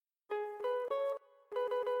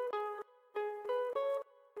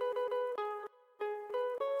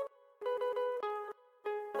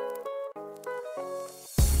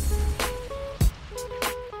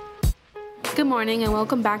Good morning and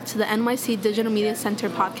welcome back to the NYC Digital Media Center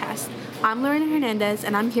podcast. I'm Lorena Hernandez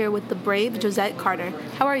and I'm here with the brave Jozette Carter.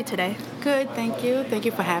 How are you today? Good, thank you. Thank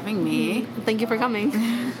you for having me. Thank you for coming.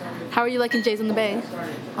 How are you liking Jays in the Bay?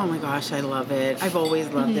 Oh my gosh, I love it. I've always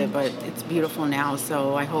loved it, but it's beautiful now,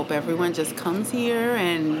 so I hope everyone just comes here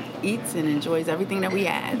and eats and enjoys everything that we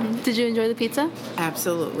had. Did you enjoy the pizza?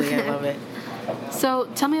 Absolutely, I love it. So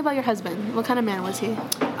tell me about your husband. What kind of man was he?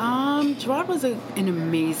 Gerard was an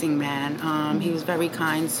amazing man. He was very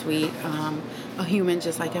kind, sweet, a human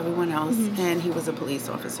just like everyone else, and he was a police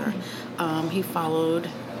officer. He followed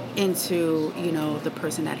into, the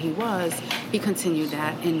person that he was. He continued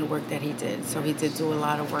that in the work that he did. So he did do a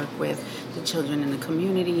lot of work with the children in the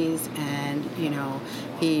communities, and,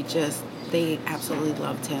 they absolutely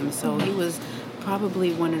loved him. So he was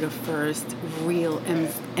probably one of the first real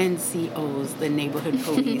NCOs, the neighborhood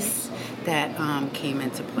police, that came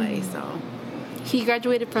into play. So He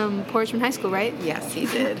graduated from Portsmouth High School, right? yes, he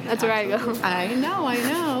did. That's where I go. I know.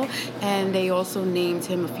 And they also named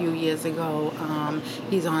him a few years ago.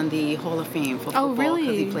 He's on the Hall of Fame for football. Oh, really?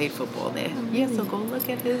 Because he played football there. Yeah, so go look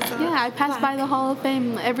at his I pass by the Hall of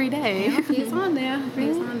Fame every day. Yeah, he's on there.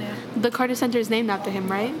 He's on there. The Carter Center is named after him,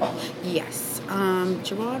 right? Yes.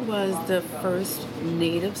 Gerard was the first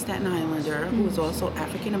native Staten Islander who was also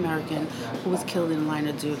African American who was killed in line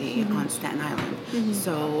of duty on Staten Island.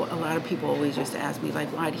 So a lot of people always used to ask me, like,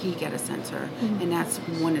 why did he get a center? And that's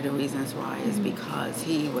one of the reasons why, is because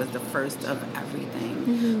he was the first of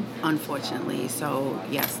everything, unfortunately. So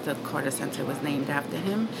yes, the Carter Center was named after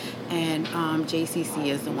him, and JCC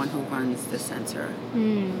is the one who runs the center.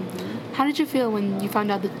 How did you feel when you found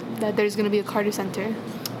out that there's going to be a Carter Center?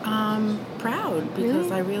 Proud,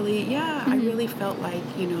 because I really felt like,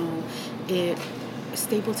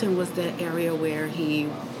 Stapleton was the area where he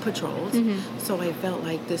patrolled, so I felt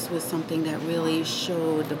like this was something that really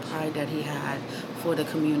showed the pride that he had for the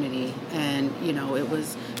community, and it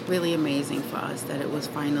was really amazing for us that it was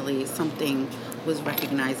finally something was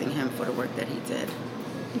recognizing him for the work that he did.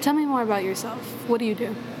 Tell me more about yourself. What do you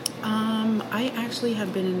do? I actually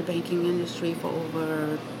have been in the banking industry for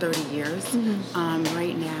over 30 years.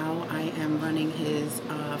 Right now, I am running his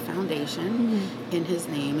foundation in his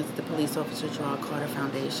name. It's the Police Officer Gerard Carter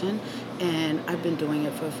Foundation, and I've been doing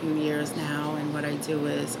it for a few years now. And what I do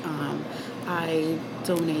is I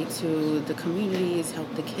donate to the communities,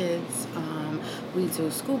 help the kids. We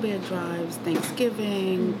do school bag drives,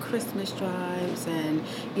 Thanksgiving, Christmas drives, and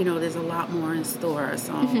there's a lot more in store.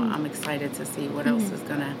 So I'm excited to see what else is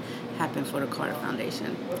going to happen for the Carter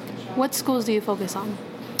Foundation. What schools do you focus on?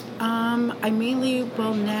 I mainly,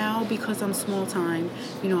 now because I'm small time,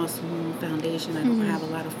 a small foundation, I don't have a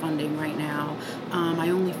lot of funding right now. I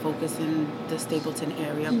only focus in the Stapleton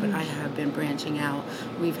area, but I have been branching out.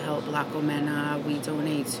 We've helped La Comena. We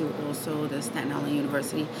donate to also the Staten Island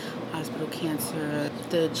University Hospital Cancer,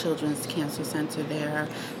 the Children's Cancer Center there.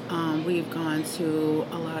 We've gone to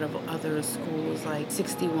a lot of other schools like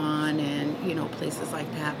 61 and, places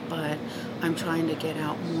like that, but I'm trying to get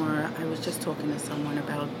out more. I was just talking to someone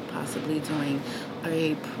about possibly doing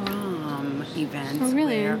a prom event. Oh,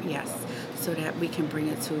 really? Yes, so that we can bring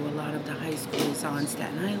it to a lot of the high schools on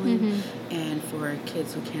Staten Island, and for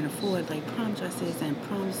kids who can't afford like prom dresses and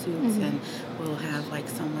prom suits, and we'll have like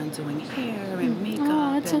someone doing hair and makeup.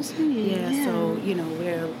 Oh, that's so sweet. Yeah, so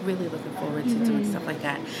we're really looking forward to doing stuff like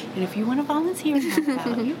that. And if you want to volunteer and help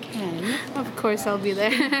out, you can. Of course, I'll be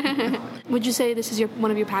there. Would you say this is one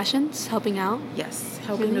of your passions, helping out? Yes,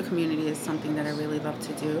 helping the community is something that I really love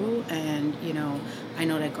to do, and I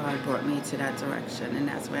know that God brought me to that direction, and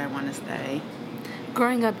that's where I want to stay.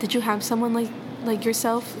 Growing up, did you have someone like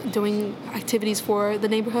yourself doing activities for the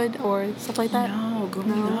neighborhood or stuff like that? No,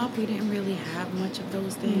 growing up, we didn't really have much of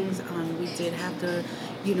those things. We did have the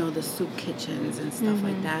soup kitchens and stuff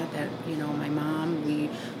like that, my mom, we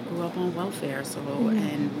grew up on welfare, so,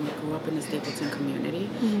 and we grew up in the Stapleton community,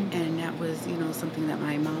 and that was, something that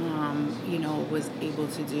my mom, was able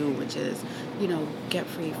to do, which is, get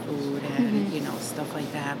free food and, stuff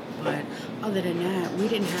like that. But other than that, we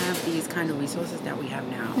didn't have these kind of resources that we have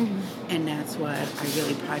now, and that's what I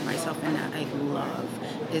really pride myself in, that I love,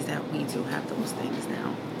 is that we do have those things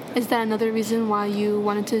now. Is that another reason why you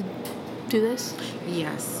wanted to do this?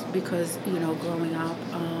 Yes, because, growing up,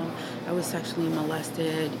 I was sexually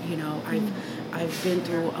molested. I've been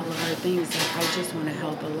through a lot of things that I just want to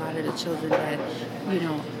help a lot of the children that,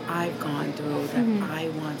 I've gone through that I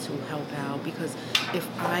want to help out, because if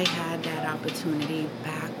I had that opportunity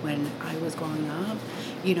back when I was growing up,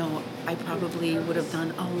 I probably would have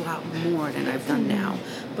done a lot more than I've done now.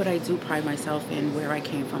 But I do pride myself in where I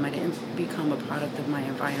came from. I didn't become a product of my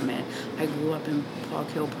environment. I grew up in Park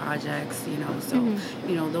Hill projects, so,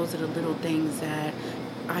 those are the little things that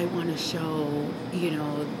I want to show,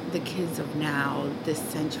 the kids of now, this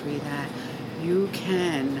century, that you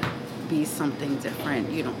can be something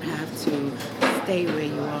different. You don't have to stay where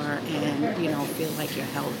you are and, feel like you're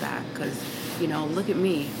held back, because, look at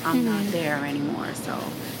me. I'm not there anymore. So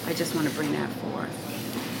I just want to bring that forth.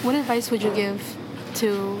 What advice would you give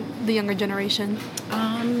to the younger generation?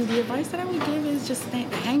 The advice that I would give is just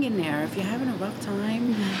hang in there. If you're having a rough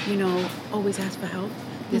time, always ask for help.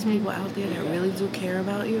 There's people out there that really do care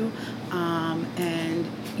about you. And,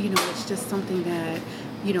 it's just something that,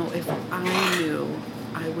 if I knew,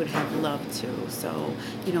 I would have loved to. So,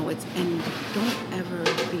 and don't ever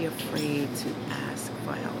be afraid to ask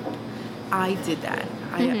for help. I did that.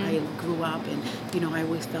 I grew up and, I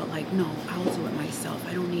always felt like, no, I'll do it myself.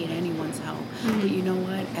 I don't need anyone's help. But you know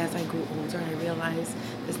what? As I grew older, I realized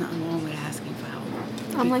there's nothing wrong with asking for help.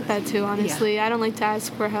 I'm like that too, honestly. Yeah. I don't like to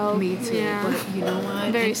ask for help. Me too. Yeah. But you know what?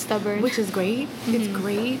 I'm very stubborn. Which is great. It's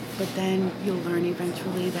great. But then you'll learn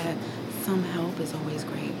eventually that some help is always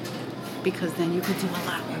great, because then you could do a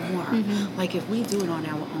lot more. Like if we do it on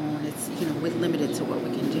our own, it's, we're limited to what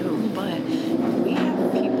we can do. But if we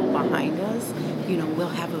have people behind us, we'll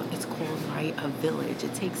have it's called, a village.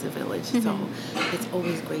 It takes a village. So it's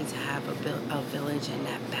always great to have a village and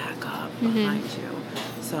that backup behind you.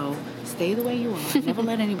 So stay the way you are. Never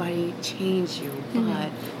let anybody change you. But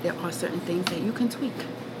there are certain things that you can tweak,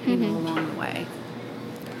 along the way.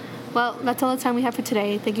 Well, that's all the time we have for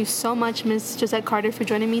today. Thank you so much, Ms. Jozette Carter, for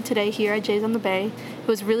joining me today here at Jay's on the Bay. It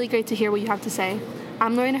was really great to hear what you have to say.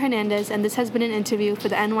 I'm Lorena Hernandez, and this has been an interview for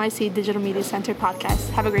the NYC Digital Media Center podcast.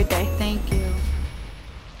 Have a great day. Thank you.